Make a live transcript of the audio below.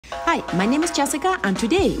Hi, my name is Jessica and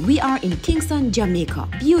today we are in Kingston, Jamaica.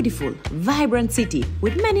 Beautiful, vibrant city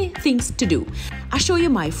with many things to do. I'll show you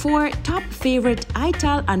my 4 top favorite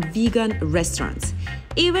Ital and vegan restaurants.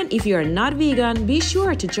 Even if you're not vegan, be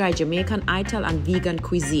sure to try Jamaican Ital and vegan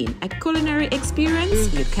cuisine. A culinary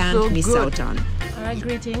experience you can't miss out on. Alright,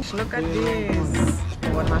 greetings. Look at this.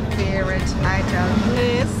 One of my favorite Ital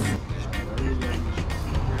place.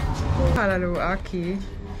 Hallelujah, Aki.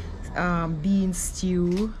 Bean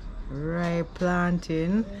stew, rye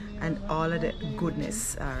plantain, and all of the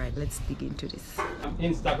goodness. Alright, let's dig into this.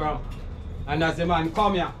 Instagram. And as the man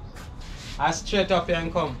come here, I straight up here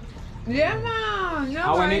and come. Yeah, man. No,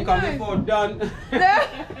 and when he come, the food done. Yeah.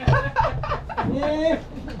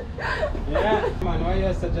 Man, why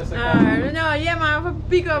you such a no, yeah, man. For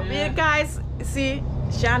pick up, you guys. See,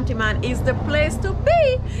 Shanty man is the place to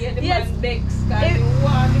be. Yeah, the yes, man begs.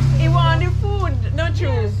 He want the food, not true.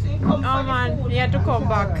 Yes, oh man, he had to come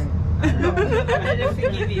back.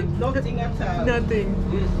 Nothing at all. Nothing.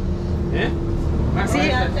 Yeah?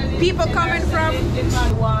 See, people coming from. The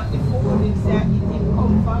man want the food inside, it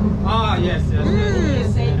come from. Ah, yes, yes.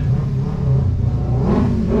 Yes.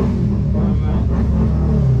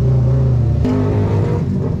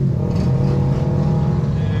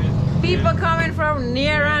 People coming from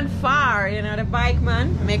near and far, you know, the bike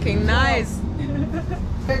man making noise.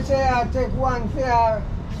 They say I take one fare.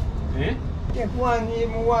 Eh? Take one,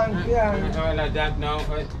 even one fare. Well, like that now,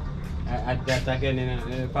 at that again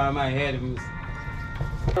in part of my head.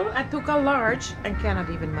 I took a large and cannot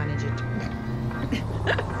even manage it.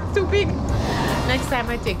 Too big. Next time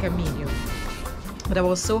I take a medium. But I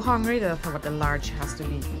was so hungry that I thought the large has to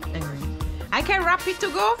be. Anyway, I can wrap it to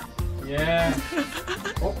go. Yeah.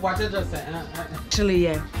 Oh, what did you say? Actually,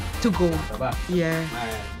 yeah, to go. Yeah.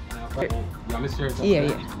 You want me straight up? Yeah,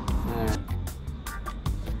 yeah.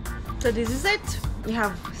 So this is it. You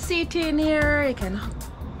have seating here. You can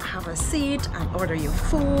have a seat and order your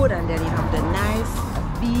food, and then you have the nice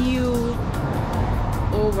view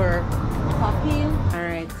over Papine. All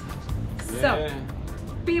right. So,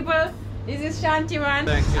 people, this is Shanty man.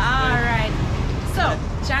 Thank you. All right. So,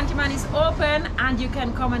 Shanty man is open, and you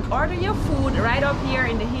can come and order your food right up here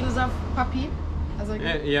in the hills of Papine.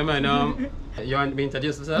 Yeah, man. You want me to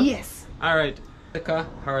introduce yourself? Yes. All right. Jessica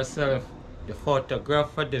herself, the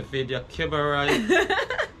photographer, the video camera.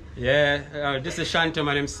 Yeah, this is Shanty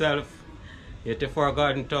man himself. 84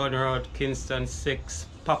 Garden Town Road, Kingston 6,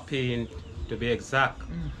 Papine, to be exact.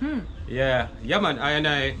 Yeah, man.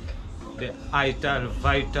 I, the Ital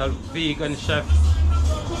Vital Vegan Chef.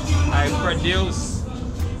 I produce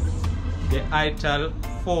the Ital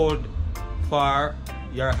food for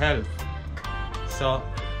your health. So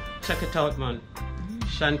check it out, man.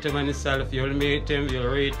 Shanty man himself, you'll meet him,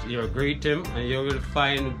 you'll greet him, and you will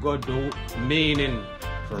find good meaning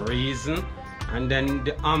for reason. And then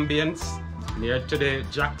the ambience near to the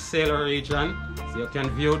Jack Sailor region, so you can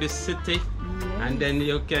view the city, and then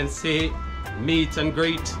you can see, meet and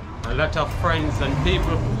greet a lot of friends and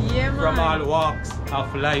people from all walks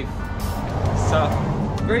of life. So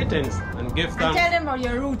greetings and give thanks. And tell them about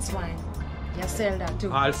your roots wine. You sell that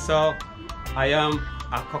too. Also, I am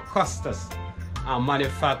a cocostus. I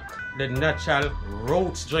manufacture the natural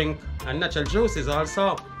roots drink and natural juices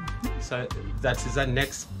also. So that is the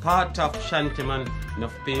next part of Shanty man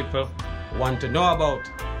enough people want to know about.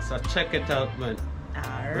 So check it out, man.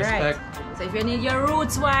 All Respect. right. So if you need your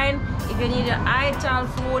roots wine, if you need your Ital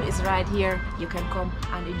food, it's right here. You can come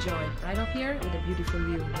and enjoy right up here with a beautiful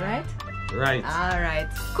view, right? Right. All right.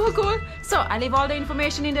 Cool, cool. So I'll leave all the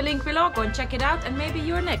information in the link below. Go and check it out, and maybe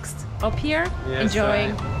you're next up here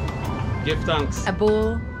enjoying. Give thanks. A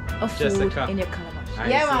bowl of Jessica. food in your calabash.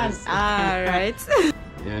 Yeah, man. All right.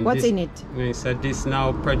 What's in it? So this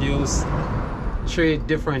now produce 3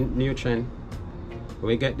 different nutrients.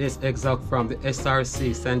 We get this extract from the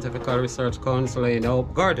SRC, Scientific Research Council in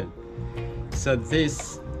Hope Garden. So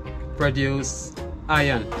this produce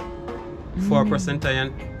iron, 4%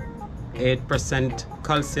 iron, 8%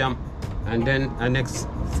 calcium, and then a next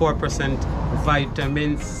 4%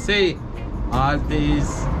 vitamin C. All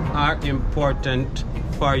these are important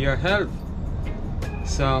for your health.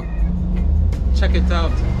 So check it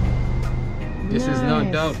out. This is no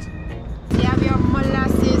doubt. You have your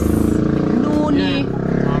molasses, noni,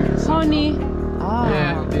 honey.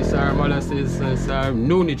 Yeah, these are molasses, these are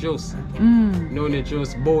noni juice. Noni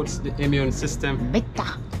juice boosts the immune system.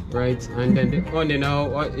 Beta. Right, and then the honey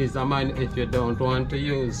now is a man if you don't want to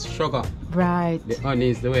use sugar. Right. The honey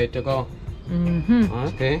is the way to go.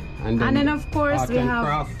 Okay, and then of course we have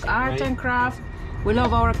craft, art right? and craft. We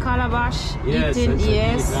love our calabash. Yes, eating,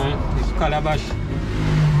 yes. It's calabash.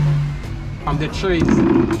 from the trees.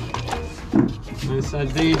 And so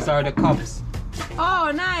these are the cups.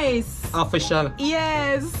 Oh, nice. Official.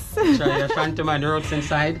 Yes. Try your Shanty man roots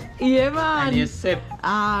inside. Yeah, man. And you sip.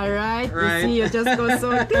 Alright, Right. you see, you just go so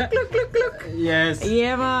look. Yes.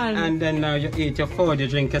 Yeah, man. And then now you eat your food, you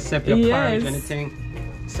drink a sip, your Yes. porridge, anything.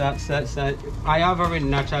 So, I have very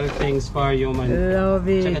natural things for you, man. Love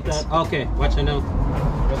it. Check it out. Okay, watch it now.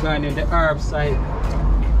 We're going in the herb side.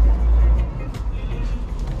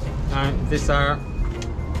 And these are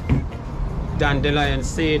dandelion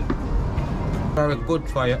seed. Very good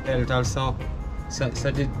for your health also. So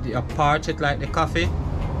you parch it like the coffee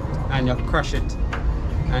and you crush it.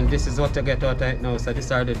 And this is what you get out right now. So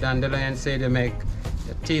these are the dandelion seed. You make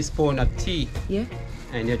a teaspoon of tea. Yeah.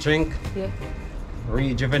 And you drink. Yeah.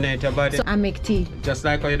 Rejuvenate your body. So I make tea. Just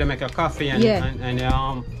like how you make a coffee and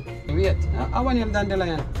wait, I want you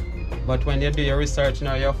dandelion. But when you do your research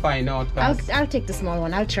now, you'll find out. I'll take the small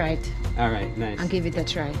one. I'll try it. Alright, nice. And give it a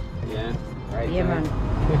try. Yeah. Right. Yeah, man.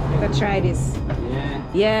 Let's try this. Yeah.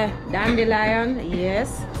 Yeah, dandelion.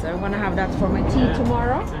 Yes. So I'm gonna have that for my tea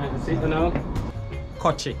tomorrow. See you now.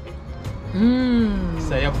 Kochi. Mmm.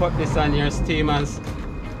 So you put this on your steamers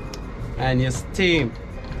and you steam.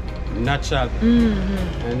 Natural.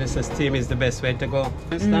 And this steam is the best way to go.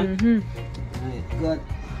 Understand? Right, good.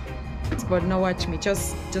 But now watch me.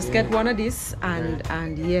 Just get one of this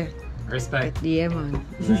and yeah. Respect. Yeah, man.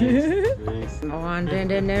 Nice. Nice. Oh, and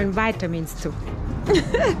then vitamins too.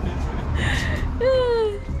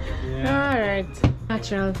 Yeah. Alright.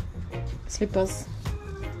 Natural slippers.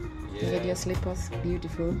 Yeah. Video slippers.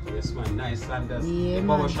 Beautiful. This one, nice sandals. Yeah, The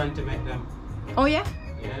Bobo man. Shanty make them. Oh yeah?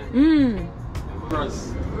 Yeah. Mmm.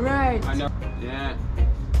 First. Right. And, yeah.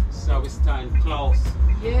 So we stand close.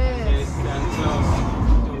 They Yes. stand close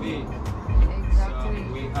to me. Exactly.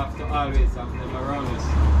 So we have to always have them around us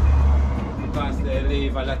because they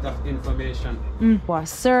leave a lot of information. Well,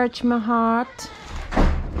 search my heart.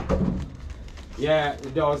 Yeah,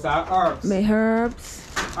 those are herbs. My herbs.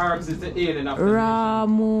 Herbs is the healing of the Raw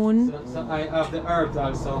moon. nation. So I have the herbs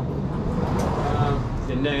also.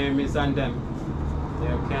 The name is on them.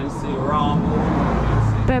 You can see raw moon.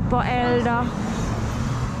 You Pepper elder.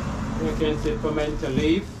 can see pimento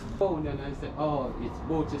leaf. Oh, and then I say, oh, it's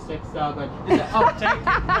booty sex saga. They say, oh, take it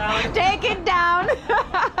down. Take it down.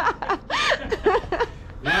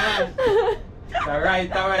 Yeah. So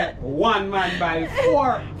right away, one man by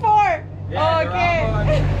four. 4. Yeah, Okay.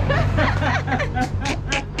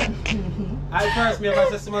 I first me ever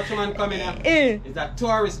see so much man coming here. It's a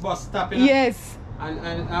tourist bus stopping. Yes.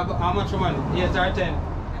 And how much man? 8 or 10?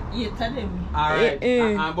 8 of them. Alright.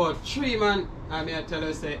 Eh. And about 3 man, I mean I tell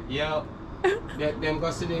you say, yo, them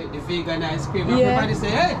go see the vegan ice cream. Yeah. Everybody say,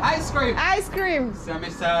 hey, ice cream. Ice cream. So I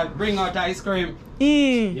say, bring out ice cream.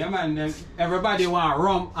 Yeah man, then everybody want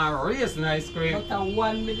rum and raisin ice cream. But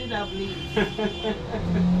 1 minute of leave.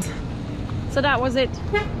 So that was it.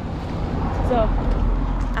 So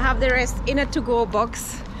I have the rest in a to-go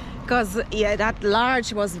box because yeah, that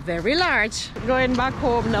large was very large. Going back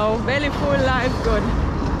home now, belly full, life good.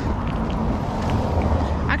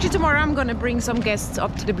 Actually tomorrow I'm gonna bring some guests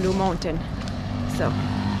up to the Blue Mountain. So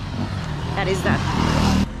that is that.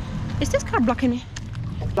 Is this car blocking me?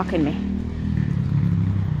 Blocking me.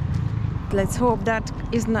 Let's hope that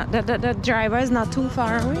is not that driver is not too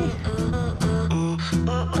far away.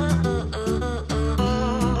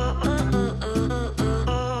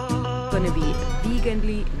 Gonna be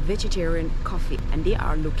veganly vegetarian coffee and they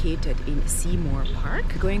are located in Seymour Park.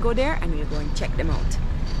 We're going to go there and we're going to check them out.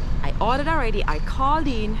 I ordered already. I called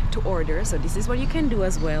in to order, so this is what you can do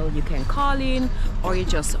as well. You can call in or you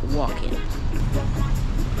just walk in.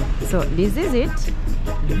 So this is it,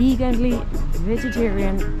 veganly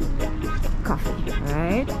vegetarian coffee,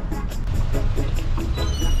 right?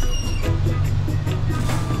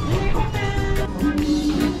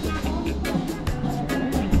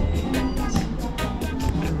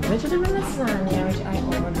 Vegetable lasagna, which I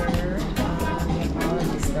ordered, all of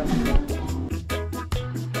this stuff.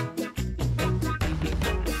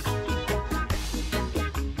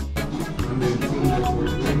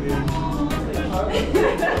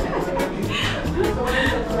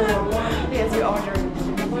 Yes, you ordered.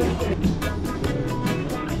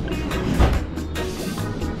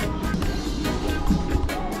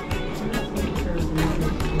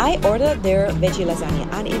 I ordered their veggie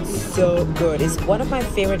lasagna and it's so good. It's one of my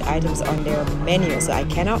favorite items on their menu, so I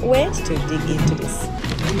cannot wait to dig into this.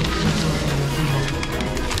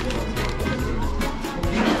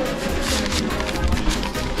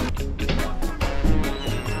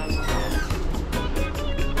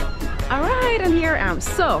 All right, and here I am.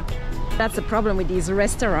 So that's the problem with these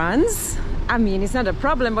restaurants. I mean, it's not a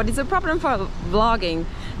problem, but it's a problem for vlogging.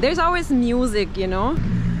 There's always music, you know.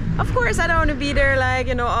 Of course, I don't want to be there like,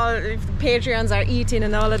 you know, all if the Patreons are eating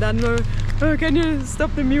and all of that. No, oh, can you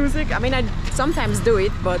stop the music? I mean, I sometimes do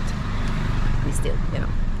it, but still, you know.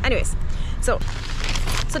 Anyways, so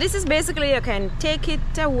this is basically, you can take it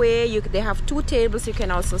away. They have 2 tables. You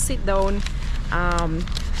can also sit down.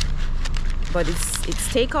 But it's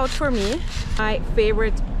takeout for me. My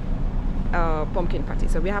favorite pumpkin patty.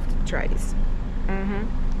 So we have to try this.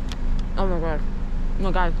 Oh my god.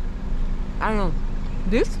 No, guys, I don't know.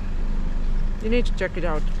 This? You need to check it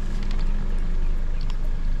out.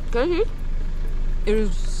 Can you see? It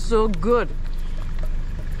is so good.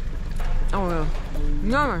 Oh no.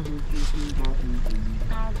 No.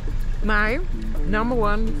 My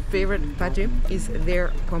 #1 favorite patty is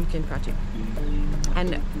their pumpkin patty.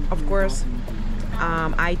 And of course,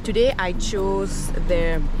 today I chose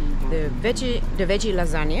the veggie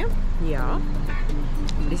lasagna. Yeah.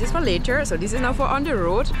 This is for later, so this is now for on the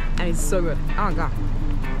road, and it's so good. Oh god.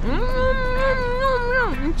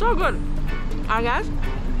 It's so good. Alright guys,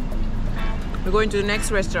 we're going to the next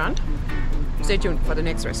restaurant. Stay tuned for the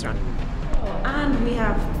next restaurant. And we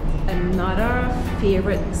have another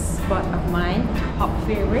favorite spot of mine, top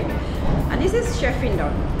favorite, and this is Cheffin.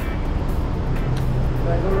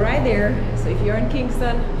 We'll go right there. So if you're in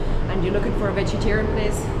Kingston and you're looking for a vegetarian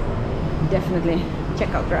place, definitely check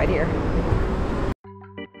out right here.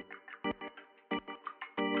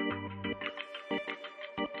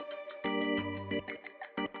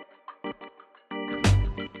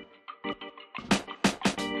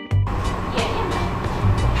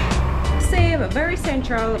 Very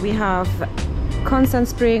central. We have Constant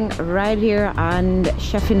Spring right here, and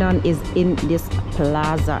Cheffin is in this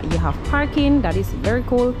plaza. You have parking, that is very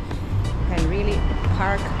cool. You can really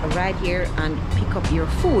park right here and pick up your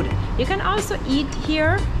food. You can also eat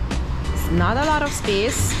here. It's not a lot of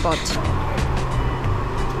space, but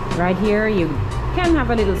right here you can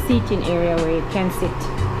have a little seating area where you can sit,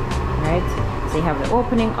 right? So you have the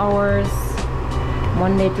opening hours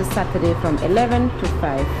Monday to Saturday from 11 to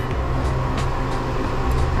 5.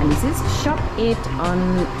 And this is Shop 8 on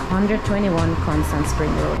 121 Constant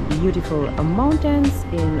Spring Road. Beautiful mountains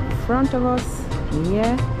in front of us.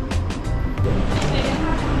 Yeah.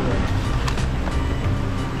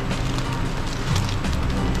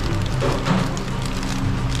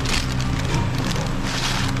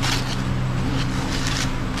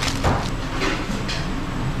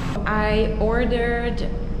 I ordered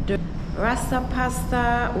the rasta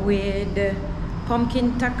pasta with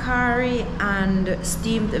pumpkin takari and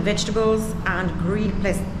steamed vegetables and green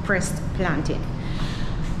pressed plantain,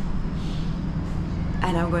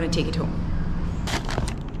 and I'm going to take it home.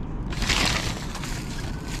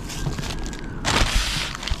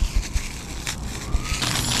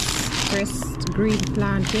 Pressed green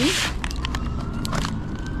plantain,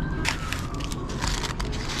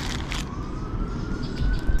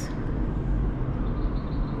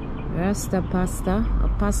 rasta pasta, a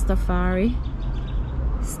pastafari,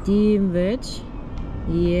 steamed veg,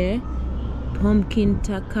 yeah, pumpkin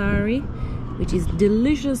takari, which is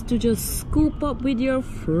delicious to just scoop up with your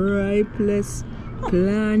fry plus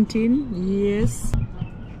plantain, yes,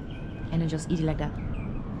 and then just eat it like that.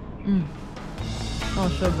 Oh,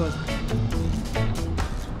 so good.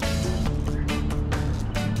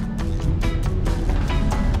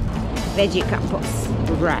 Veggie campus,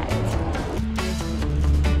 right.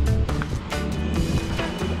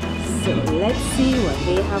 So let's see what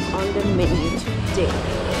they have on the menu today.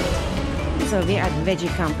 So we're at Veggie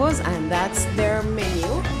Campus, and that's their menu.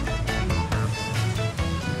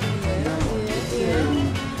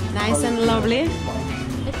 Yeah. Nice and lovely.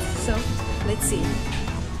 So let's see.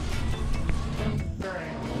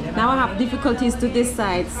 Now I have difficulties to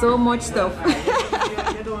decide. So much stuff.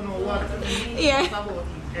 You don't know what. Yeah. It's about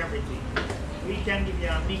everything. We can give you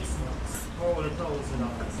a mix nuts, all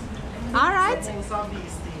 $1,000. All right. So most of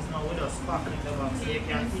these things now we just pack in the box, so you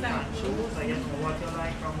can pick and choose. I get what you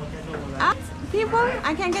like from what you don't like. People,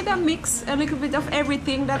 I can get a mix, a little bit of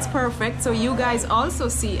everything. That's perfect. So you guys also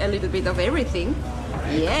see a little bit of everything.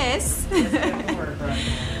 Yes.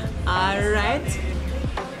 All right.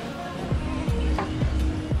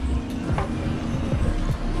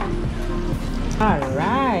 All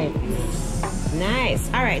right. Nice.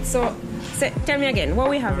 All right. So tell me again what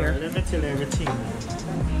we have here. Let me tell you everything.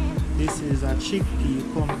 This is a chickpea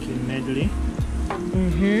pumpkin medley.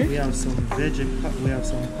 We have some veggie, we have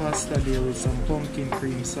some pasta there with some pumpkin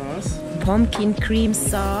cream sauce. Pumpkin cream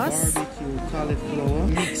sauce. Barbecue cauliflower,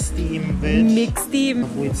 mixed steam veg. Mixed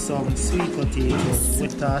steam. With some sweet potatoes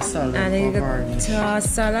with tossed salad And then you for got garnish.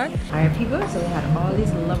 tossed salad. Alright people, so we had all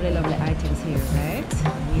these lovely items here, right?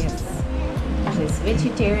 Yes. So it's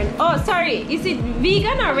vegetarian. Oh, sorry. Is it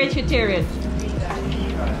vegan or vegetarian?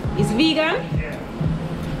 It's vegan? Yeah.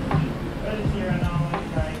 Vegetarian now,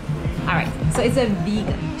 Alright, so it's a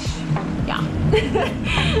vegan. Yeah.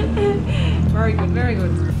 Very good, very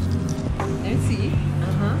good. Let's see.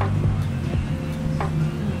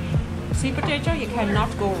 Sweet potato, you cannot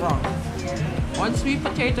go wrong. One sweet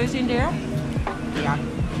potato is in there. Yeah.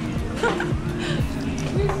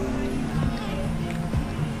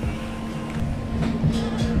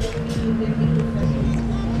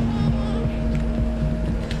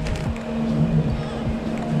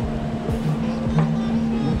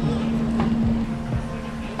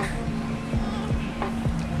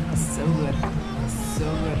 So good. So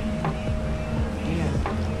good. Yeah.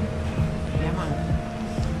 Yeah, man.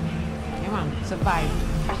 Yeah, man. Survive.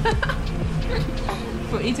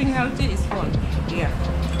 For eating healthy is fun. Yeah.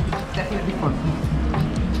 Definitely fun.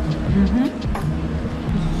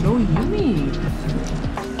 So yummy.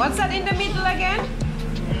 What's that in the middle again?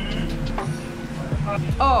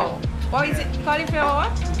 Oh. What is it? Cauliflower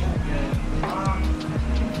what?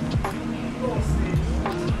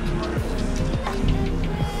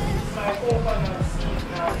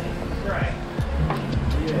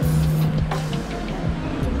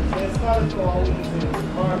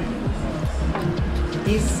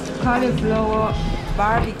 This cauliflower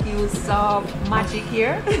barbecue sauce magic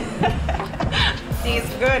here.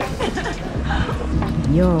 Tastes good.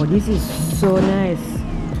 Yo, this is so nice.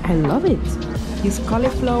 I love it. This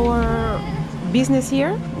cauliflower business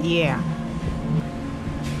here, yeah.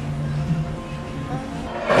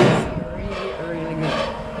 Really good.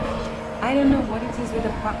 I don't know what it is with the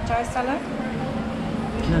pak choy salad.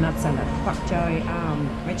 No, not salad. Pak choy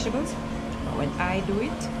vegetables. But when I do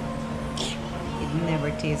it, it never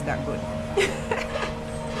tastes that good.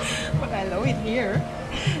 But I love it here.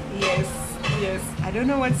 Yes, yes. I don't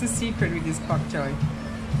know what's the secret with this pak choy.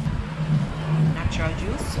 Natural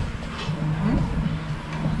juice.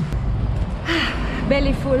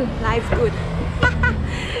 Belly full, life good.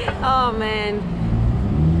 Oh man,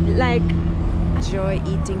 like enjoy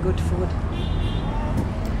eating good food.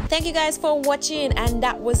 Thank you guys for watching, and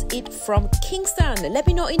that was it from Kingston. Let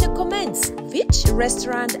me know in the comments which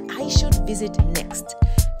restaurant I should visit next.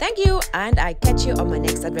 Thank you, and I catch you on my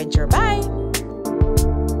next adventure. Bye.